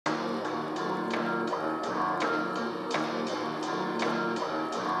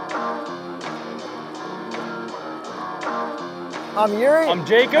I'm Yuri. I'm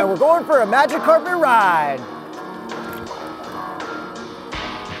Jacob. And we're going for a magic carpet ride.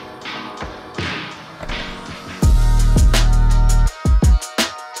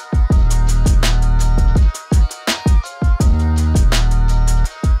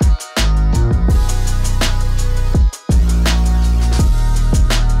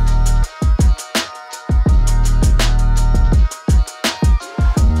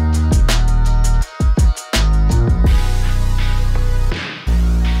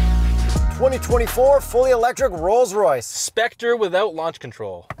 '24 fully electric Rolls Royce Spectre without launch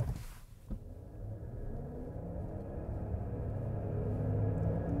control.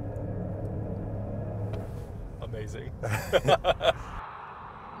 Amazing.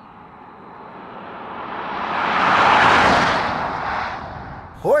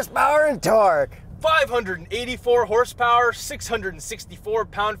 Horsepower and torque. 584 horsepower, 664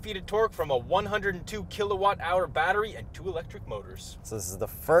 pound-feet of torque from a 102 kilowatt-hour battery and 2 electric motors. So this is the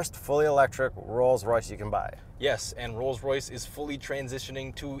first fully electric Rolls Royce you can buy. Yes, and Rolls-Royce is fully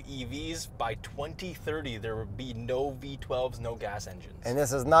transitioning to EVs. By 2030, there will be no V12s, no gas engines. And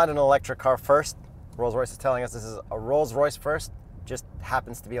this is not an electric car first. Rolls Royce is telling us this is a Rolls Royce first, just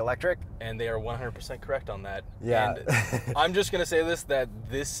happens to be electric. And they are 100% correct on that. Yeah. And I'm just going to say this, that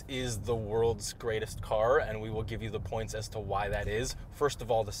this is the world's greatest car, and we will give you the points as to why that is. First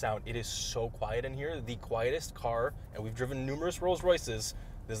of all, the sound. It is so quiet in here. The quietest car, and we've driven numerous Rolls Royces.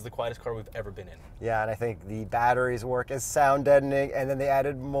 This is the quietest car we've ever been in. Yeah, and I think the batteries work as sound deadening, and then they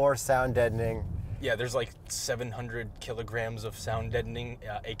added more sound deadening. Yeah, there's like 700 kilograms of sound deadening,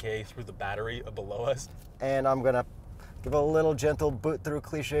 aka through the battery below us. And I'm gonna give a little gentle boot through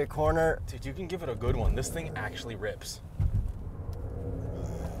cliche corner. Dude, you can give it a good one. This thing actually rips.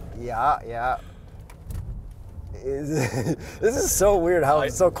 Yeah. This is so weird how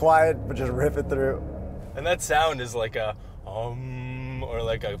it's so quiet, but just rip it through. And that sound is like a or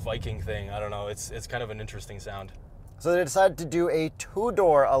like a Viking thing. I don't know. It's kind of an interesting sound. So they decided to do a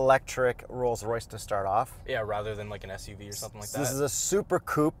two-door electric Rolls Royce to start off. Yeah, rather than like an SUV or something like that. This is a super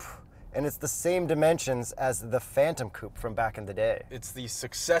coupe, and it's the same dimensions as the Phantom Coupe from back in the day. It's the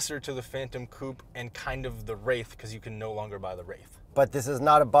successor to the Phantom Coupe and kind of the Wraith, because you can no longer buy the Wraith. But this is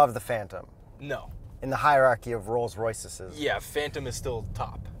not above the Phantom. No. In the hierarchy of Rolls Royces. Yeah, Phantom is still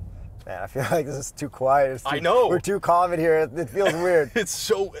top. Man, I feel like this is too quiet. I know. We're too calm in here. It feels weird.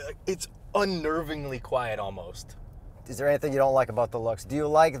 It's unnervingly quiet almost. Is there anything you don't like about the looks? Do you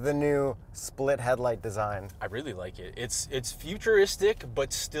like the new split headlight design? I really like it. It's futuristic,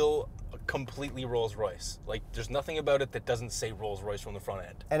 but still completely Rolls-Royce. Like, there's nothing about it that doesn't say Rolls-Royce from the front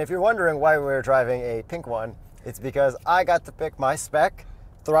end. And if you're wondering why we're driving a pink one, it's because I got to pick my spec.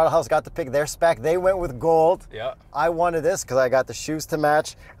 Throttle House got to pick their spec. They went with gold. Yeah. I wanted this because I got the shoes to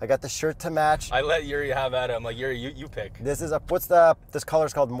match. I got the shirt to match. I let Yuri have at it. I'm like, Yuri, you pick. This is this color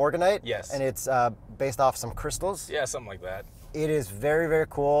is called Morganite. Yes. And it's based off some crystals. Yeah, something like that. It is very, very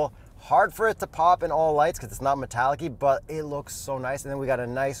cool. Hard for it to pop in all lights because it's not metallic-y, but it looks so nice. And then we got a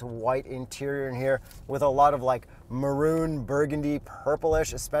nice white interior in here with a lot of like maroon, burgundy,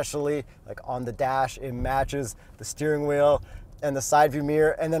 purplish, especially like on the dash. It matches the steering wheel and the side view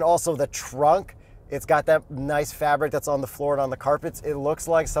mirror, and then also the trunk. It's got that nice fabric that's on the floor and on the carpets. It looks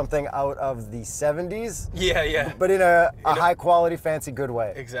like something out of the 70s. Yeah. But in a high quality, fancy, good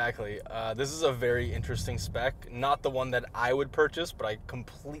way. Exactly. This is a very interesting spec. Not the one that I would purchase, but I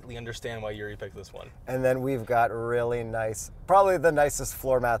completely understand why Yuri picked this one. And then we've got really nice, probably the nicest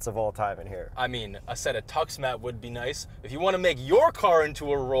floor mats of all time in here. I mean, a set of TuxMat would be nice. If you want to make your car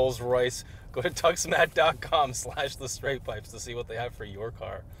into a Rolls Royce, go to TuxMat.com/TheStraightPipes to see what they have for your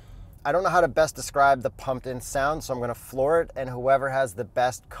car. I don't know how to best describe the pumped in sound, so I'm gonna floor it, and whoever has the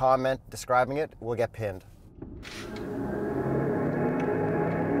best comment describing it will get pinned.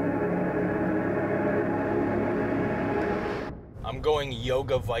 I'm going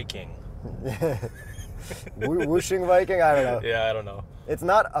Yoga Viking. Whooshing Viking? I don't know. Yeah, I don't know. It's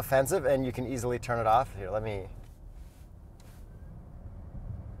not offensive, and you can easily turn it off. Here, let me...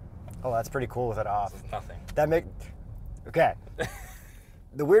 Oh, that's pretty cool with it off. Nothing. Okay.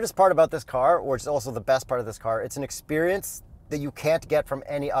 The weirdest part about this car, or it's also the best part of this car, it's an experience that you can't get from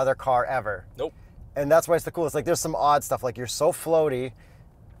any other car ever. Nope. And that's why it's the coolest. Like, there's some odd stuff, like you're so floaty,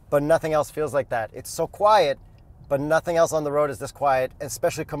 but nothing else feels like that. It's so quiet, but nothing else on the road is this quiet,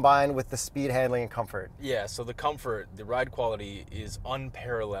 especially combined with the speed handling and comfort. Yeah, so the comfort, the ride quality is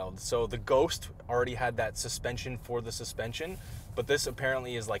unparalleled. So the Ghost already had that suspension for the suspension, but this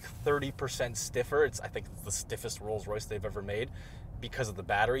apparently is like 30% stiffer. I think it's the stiffest Rolls Royce they've ever made because of the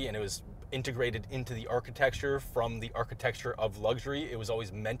battery, and it was integrated into the architecture from the architecture of luxury. It was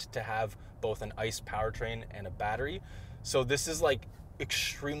always meant to have both an ICE powertrain and a battery. So this is like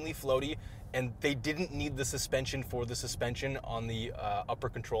extremely floaty, and they didn't need the suspension for the suspension on the upper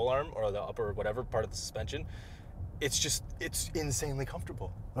control arm, or the upper whatever part of the suspension. It's insanely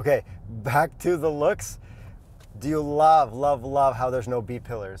comfortable. Okay, back to the looks. Do you love how there's no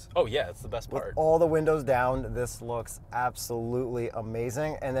B-pillars? Oh yeah, it's the best part. With all the windows down, this looks absolutely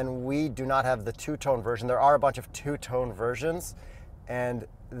amazing. And then we do not have the two-tone version. There are a bunch of two-tone versions, and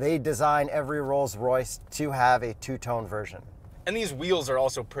they design every Rolls Royce to have a two-tone version. And these wheels are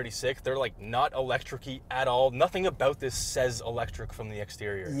also pretty sick. They're like not electric-y at all. Nothing about this says electric from the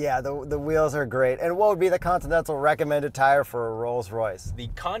exterior. Yeah, the wheels are great. And what would be the Continental recommended tire for a Rolls Royce? The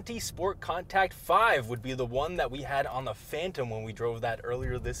Conti Sport Contact 5 would be the one that we had on the Phantom when we drove that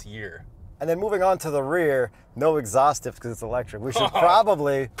earlier this year. And then moving on to the rear, no exhaust tips because it's electric. We should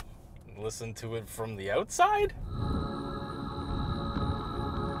probably listen to it from the outside.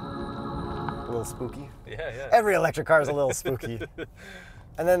 A little spooky. Yeah. Every electric car is a little spooky.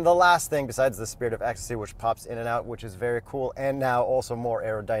 And then the last thing, besides the Spirit of Ecstasy, which pops in and out, which is very cool, and now also more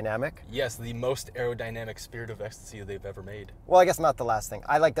aerodynamic. Yes, the most aerodynamic Spirit of Ecstasy they've ever made. Well, I guess not the last thing.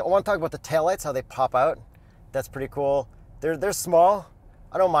 I want to talk about the taillights, how they pop out. That's pretty cool. They're small.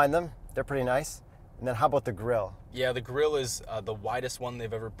 I don't mind them. They're pretty nice. And then how about the grille? Yeah, the grille is the widest one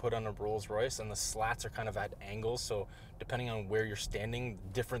they've ever put on a Rolls Royce, and the slats are kind of at angles, so depending on where you're standing,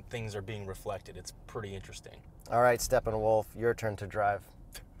 different things are being reflected. It's pretty interesting. All right, Steppenwolf, your turn to drive.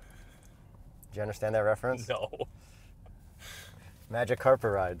 Do you understand that reference? No. Magic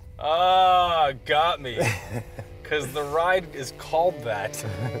Carpet Ride. Ah, got me. Because the ride is called that.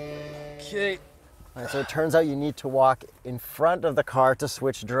 Okay. All right, so it turns out you need to walk in front of the car to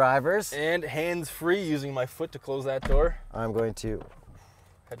switch drivers. And hands-free, using my foot to close that door. I'm going to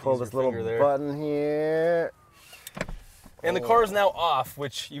pull this little button here. And the car is now off,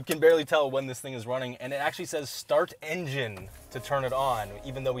 which you can barely tell when this thing is running. And it actually says start engine to turn it on,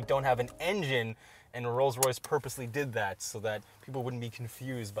 even though we don't have an engine. And Rolls-Royce purposely did that so that people wouldn't be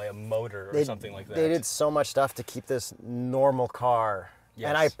confused by a motor or something like that. They did so much stuff to keep this normal car. Yes.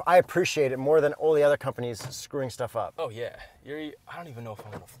 And I appreciate it more than all the other companies screwing stuff up. Oh yeah, I don't even know if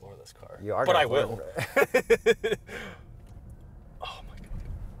I'm gonna floor this car. You are, but I will. Oh my god.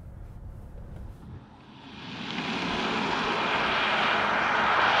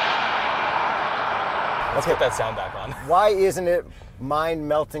 Let's put that sound back on. Why isn't it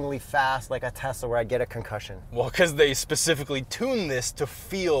mind-meltingly fast like a Tesla where I get a concussion? Well, because they specifically tuned this to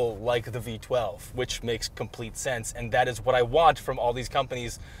feel like the V12, which makes complete sense. And that is what I want from all these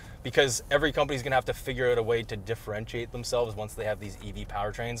companies, because every company's gonna have to figure out a way to differentiate themselves once they have these EV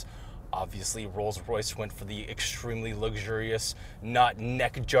powertrains. Obviously, Rolls-Royce went for the extremely luxurious, not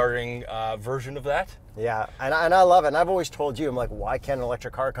neck-jarring version of that. Yeah, and I love it. And I've always told you, I'm like, why can't an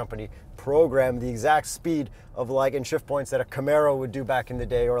electric car company program the exact speed of like in shift points that a Camaro would do back in the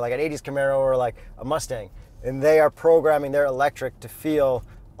day, or like an 80s Camaro or like a Mustang? And they are programming their electric to feel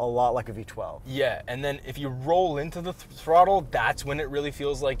a lot like a V12. Yeah, and then if you roll into the throttle, that's when it really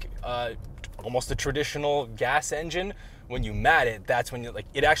feels like almost a traditional gas engine. When you mat it, that's when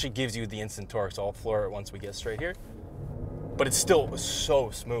it actually gives you the instant torque. So I'll floor it once we get straight here. But it's still so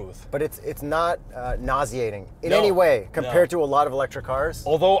smooth. But it's not nauseating in any way compared to a lot of electric cars.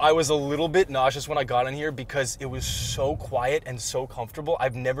 Although I was a little bit nauseous when I got in here because it was so quiet and so comfortable.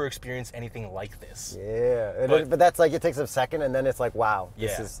 I've never experienced anything like this. Yeah, but that's like, it takes a second and then it's like, wow,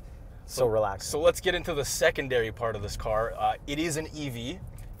 this is so relaxing. So let's get into the secondary part of this car. It is an EV.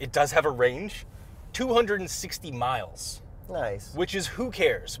 It does have a range, 260 miles. Nice. Which is, who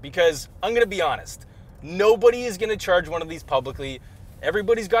cares? Because I'm gonna be honest, nobody is gonna charge one of these publicly.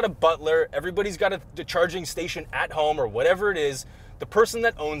 Everybody's got a butler, everybody's got a charging station at home or whatever it is. The person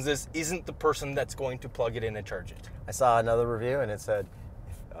that owns this isn't the person that's going to plug it in and charge it. I saw another review and it said,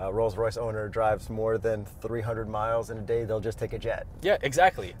 a Rolls-Royce owner drives more than 300 miles in a day, they'll just take a jet. Yeah,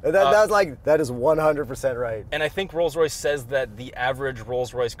 exactly. And that is 100% right. And I think Rolls-Royce says that the average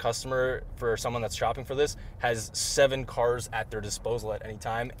Rolls-Royce customer, for someone that's shopping for this, has 7 cars at their disposal at any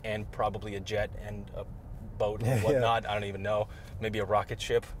time, and probably a jet and a boat and whatnot. I don't even know. Maybe a rocket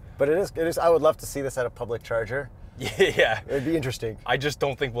ship. But it is. I would love to see this at a public charger. Yeah. It'd be interesting. I just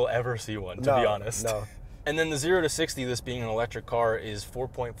don't think we'll ever see one, to be honest. No. And then the 0 to 60, this being an electric car, is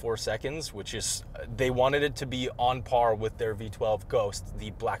 4.4 seconds, which is, they wanted it to be on par with their V12 Ghost, the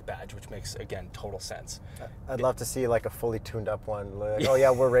black badge, which makes, again, total sense. I'd love to see like a fully tuned up one. Like, oh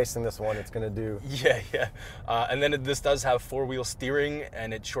yeah, we're racing this one, it's gonna do. Yeah. And then this does have 4-wheel steering,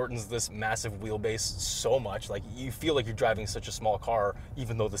 and it shortens this massive wheelbase so much. Like, you feel like you're driving such a small car,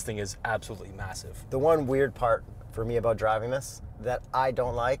 even though this thing is absolutely massive. The one weird part for me about driving this that I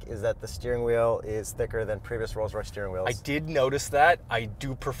don't like is that the steering wheel is thicker than previous Rolls Royce steering wheels. I did notice that. I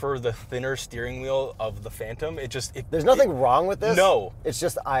do prefer the thinner steering wheel of the Phantom. There's nothing wrong with this. No. It's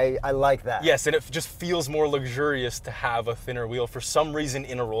just I like that. Yes, and it just feels more luxurious to have a thinner wheel for some reason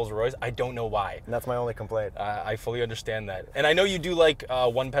in a Rolls Royce. I don't know why. And that's my only complaint. I fully understand that. And I know you do like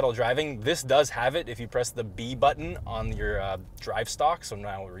one pedal driving. This does have it if you press the B button on your drive stalk. So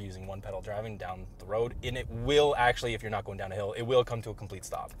now we're using one pedal driving down the road. And it will actually, if you're not going down a hill, it will come to a complete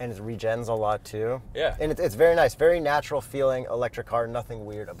stop. And it regens a lot too. Yeah. And it's very nice, very natural feeling electric car, nothing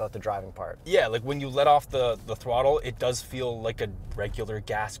weird about the driving part. Yeah, like when you let off the throttle, it does feel like a regular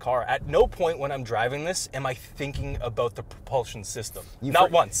gas car. At no point when I'm driving this am I thinking about the propulsion system.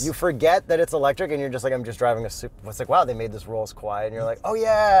 Not once. You forget that it's electric and you're just like, I'm just driving a super. It's like, wow, they made this Rolls quiet. And you're like, oh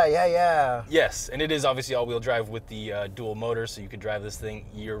yeah, yeah, yeah. Yes, and it is obviously all-wheel drive with the dual motor, so you could drive this thing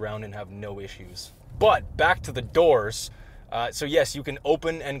year-round and have no issues. But back to the doors. So yes, you can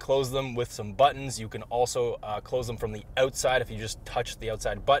open and close them with some buttons. You can also close them from the outside if you just touch the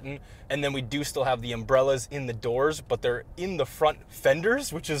outside button. And then we do still have the umbrellas in the doors, but they're in the front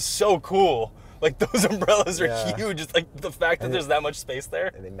fenders, which is so cool. Like those umbrellas are huge. It's like the fact that there's that much space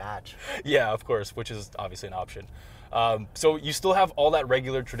there. And they match. Yeah, of course, which is obviously an option. So you still have all that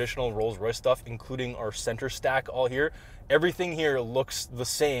regular traditional Rolls Royce stuff, including our center stack all here. Everything here looks the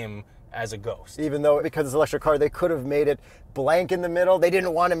same as a Ghost. Even though, because it's an electric car, they could have made it blank in the middle. They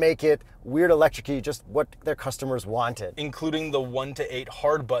didn't want to make it weird electric-y, just what their customers wanted. Including the 1 to 8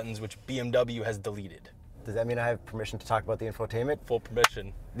 hard buttons, which BMW has deleted. Does that mean I have permission to talk about the infotainment? Full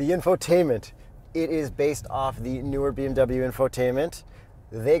permission. The infotainment, it is based off the newer BMW infotainment.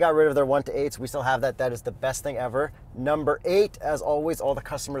 They got rid of their 1 to 8s. We still have that. That is the best thing ever. Number 8, as always, all the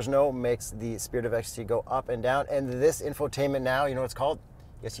customers know, makes the Spirit of XT go up and down. And this infotainment now, you know what it's called?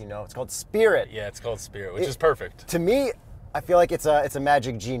 Yes, you know, it's called Spirit. Yeah, it's called Spirit, which is perfect. To me, I feel like it's a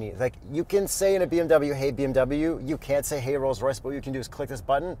magic genie. Like, you can say in a BMW, hey BMW, you can't say hey Rolls Royce, but what you can do is click this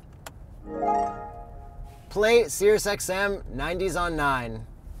button. Play Sirius XM 90s on 9.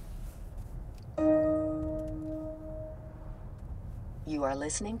 You are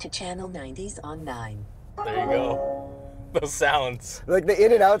listening to Channel 90s on 9. There you go. Those sounds. Like the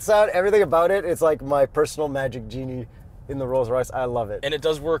in and out sound, everything about it, it's like my personal magic genie in the Rolls Royce. I love it. And it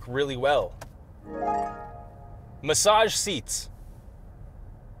does work really well. Massage seats.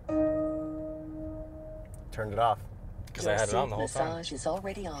 Turned it off. Because I had it on the whole time. Massage is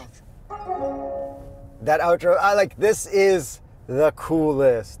already off. That outro, this is the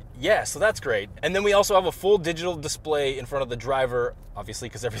coolest. Yeah, so that's great. And then we also have a full digital display in front of the driver, obviously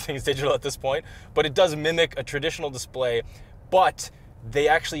because everything is digital at this point, but it does mimic a traditional display, but they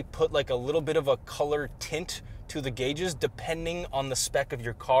actually put like a little bit of a color tint to the gauges depending on the spec of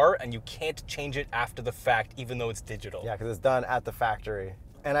your car, and you can't change it after the fact even though it's digital. Yeah, because it's done at the factory.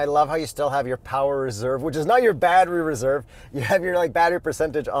 And I love how you still have your power reserve, which is not your battery reserve. You have your battery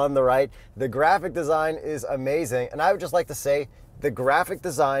percentage on the right. The graphic design is amazing. And I would just like to say the graphic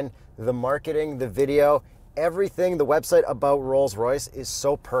design, the marketing, the video, everything, the website about Rolls-Royce is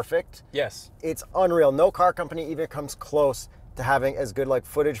so perfect. Yes. It's unreal. No car company even comes close to having as good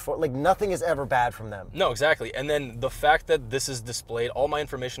footage for, nothing is ever bad from them. No, exactly. And then the fact that this is displayed, all my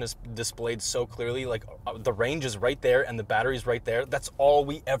information is displayed so clearly, the range is right there and the battery's right there. That's all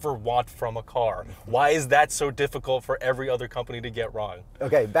we ever want from a car. Why is that so difficult for every other company to get wrong?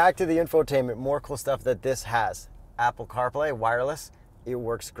 Okay, back to the infotainment, more cool stuff that this has. Apple CarPlay, wireless, it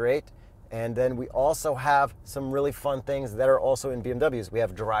works great. And then we also have some really fun things that are also in BMWs. We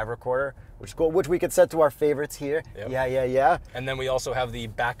have Drive Recorder, which is cool, which we could set to our favorites here. Yep. Yeah. And then we also have the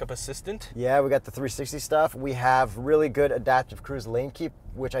backup assistant. Yeah, we got the 360 stuff. We have really good adaptive cruise lane keep,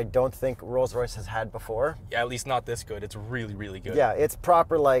 which I don't think Rolls-Royce has had before. Yeah, at least not this good. It's really, really good. Yeah, it's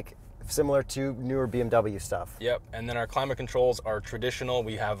proper, similar to newer BMW stuff. Yep, and then our climate controls are traditional.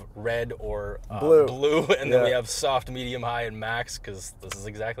 We have red or blue, and then we have soft, medium, high, and max, because this is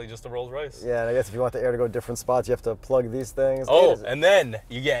exactly just a Rolls Royce. Yeah, and I guess if you want the air to go different spots, you have to plug these things. Oh, and then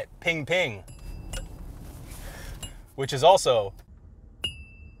you get ping ping, which is also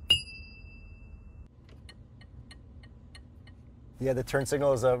yeah, the turn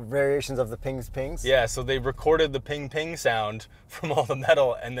signal is variations of the pings. Yeah, so they recorded the ping ping sound from all the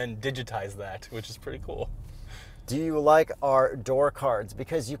metal and then digitized that, which is pretty cool. Do you like our door cards?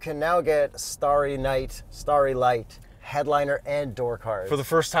 Because you can now get Starry Night, Starry Light, headliner, and door cards. For the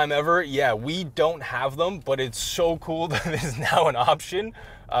first time ever, yeah, we don't have them, but it's so cool that it is now an option.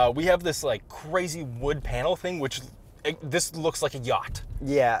 We have this crazy wood panel thing, which this looks like a yacht.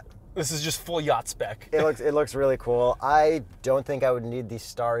 Yeah. This is just full yacht spec. It looks really cool. I don't think I would need the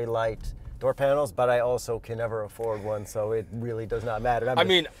Starry Light door panels, but I also can never afford one, so it really does not matter. I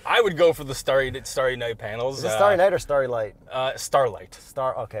mean, I would go for the Starry Night panels. Is it Starry Night or Starry Light? Starlight.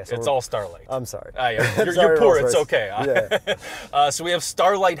 Okay, so it's all Starlight. I'm sorry. You're poor, it's okay. Yeah. So we have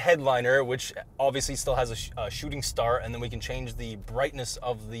Starlight headliner, which obviously still has a shooting star, and then we can change the brightness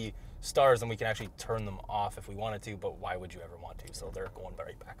of the stars, and we can actually turn them off if we wanted to, but why would you ever want to? So they're going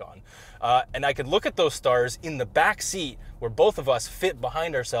right back on. And I could look at those stars in the back seat where both of us fit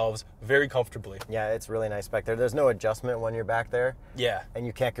behind ourselves very comfortably. Yeah, it's really nice back there. There's no adjustment when you're back there. Yeah. And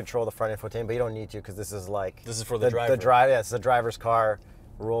you can't control the front infotainment, but you don't need to because this is for the driver. Yeah, it's the driver's car.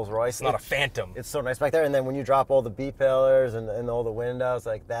 Rolls Royce. It's not a Phantom. It's so nice back there. And then when you drop all the B pillars and all the windows,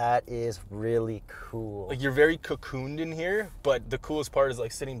 like that is really cool. Like you're very cocooned in here, but the coolest part is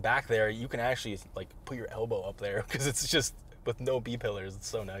like sitting back there, you can actually like put your elbow up there because it's just with no B pillars. It's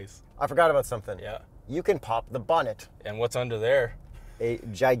so nice. I forgot about something. Yeah. You can pop the bonnet. And what's under there? A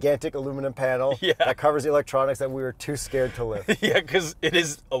gigantic aluminum panel that covers the electronics that we were too scared to lift. Yeah, because it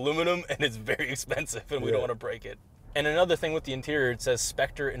is aluminum and it's very expensive and we don't want to break it. And another thing with the interior, it says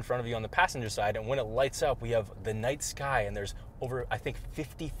Spectre in front of you on the passenger side, and when it lights up, we have the night sky, and there's over, I think,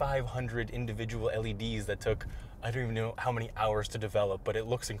 5,500 individual LEDs that took, I don't even know how many hours to develop, but it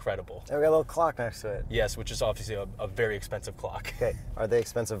looks incredible. And we got a little clock next to it. Yes, which is obviously a very expensive clock. Okay, are they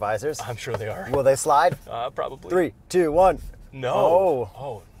expensive visors? I'm sure they are. Will they slide? Probably. 3, 2, 1. No.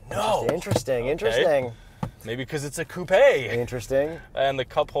 Oh, no. Interesting, Okay. interesting. Maybe because it's a coupe. Interesting. And the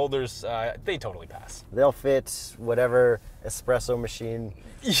cup holders, they totally pass. They'll fit whatever espresso machine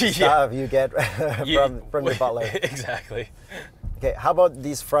stuff you get from your butler. Exactly. Okay, how about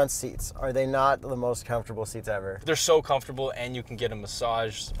these front seats? Are they not the most comfortable seats ever? They're so comfortable, and you can get a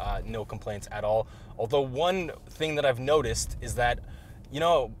massage, no complaints at all. Although one thing that I've noticed is that, you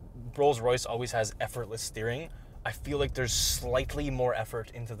know, Rolls-Royce always has effortless steering. I feel like there's slightly more effort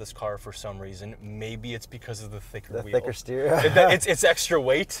into this car for some reason. Maybe it's because of the thicker wheel. Thicker steer. it's extra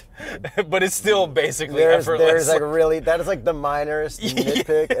weight, but it's still basically effortless. There's like really, that is like the minorest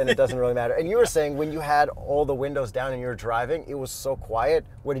nitpick, and it doesn't really matter. And you were saying when you had all the windows down and you were driving, it was so quiet.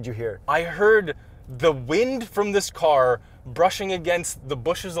 What did you hear? I heard the wind from this car brushing against the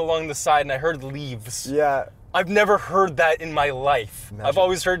bushes along the side, and I heard leaves. Yeah. I've never heard that in my life. I've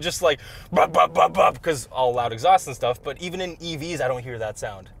always heard just like bop, bop, bop, bop, because all loud exhaust and stuff, but even in EVs, I don't hear that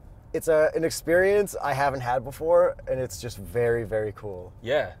sound. It's an experience I haven't had before, and it's just very, very cool.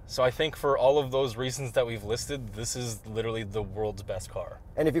 Yeah, so I think for all of those reasons that we've listed, this is literally the world's best car.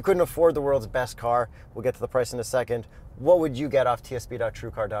 And if you couldn't afford the world's best car, we'll get to the price in a second, what would you get off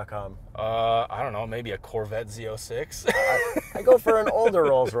tsb.truecar.com? I don't know, maybe a Corvette Z06. I go for an older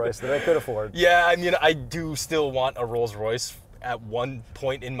Rolls Royce that I could afford. Yeah, I mean, I do still want a Rolls Royce at one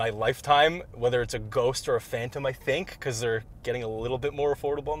point in my lifetime, whether it's a Ghost or a Phantom, I think, because they're getting a little bit more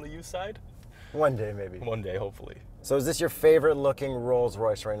affordable on the used side. One day, maybe. One day, hopefully. So is this your favorite looking Rolls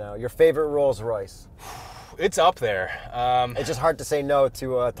Royce right now? Your favorite Rolls Royce? It's up there. It's just hard to say no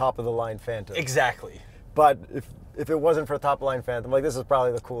to a top of the line Phantom. Exactly. But if it wasn't for a top of the line Phantom, like this is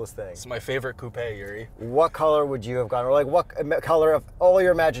probably the coolest thing. It's my favorite coupe, Yuri. What color would you have gone, or like what color of all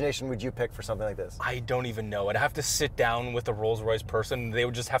your imagination would you pick for something like this? I don't even know. I'd have to sit down with a Rolls Royce person. They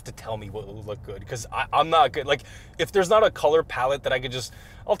would just have to tell me what would look good, because I'm not good. Like, if there's not a color palette that I could just,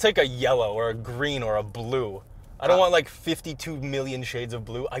 I'll take a yellow or a green or a blue. I don't want like 52 million shades of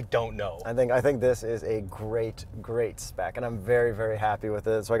blue. I don't know. I think this is a great, great spec, and I'm very, very happy with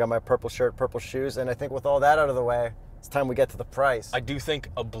it. So I got my purple shirt, purple shoes, and I think with all that out of the way, it's time we get to the price. I do think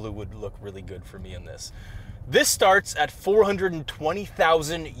a blue would look really good for me in this. This starts at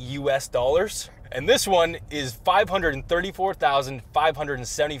 $420,000 US, and this one is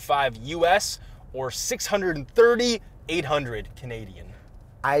 $534,575 US, or 630,800 Canadian.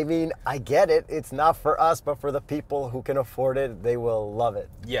 I mean, I get it. It's not for us, but for the people who can afford it, they will love it.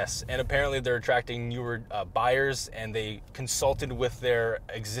 Yes, and apparently they're attracting newer buyers, and they consulted with their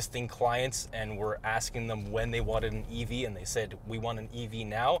existing clients and were asking them when they wanted an EV, and they said, we want an EV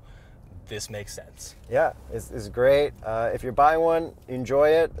now. This makes sense. Yeah, it's great. If you're buying one, enjoy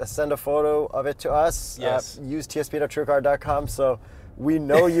it. Send a photo of it to us. Yes. Use tsp.truecar.com so we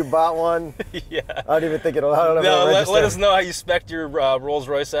know you bought one. Yeah. I don't even think it'll. I don't know. No, let us know how you spec'd your Rolls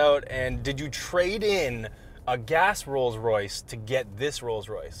Royce out, and did you trade in a gas Rolls Royce to get this Rolls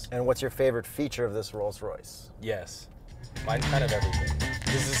Royce? And what's your favorite feature of this Rolls Royce? Yes. Mine's kind of everything.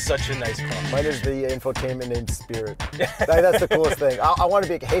 This is such a nice car. Mine is the infotainment named Spirit. That's the coolest thing. I want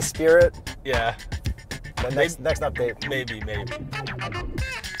to be, hey Spirit. Yeah. The next update. Maybe.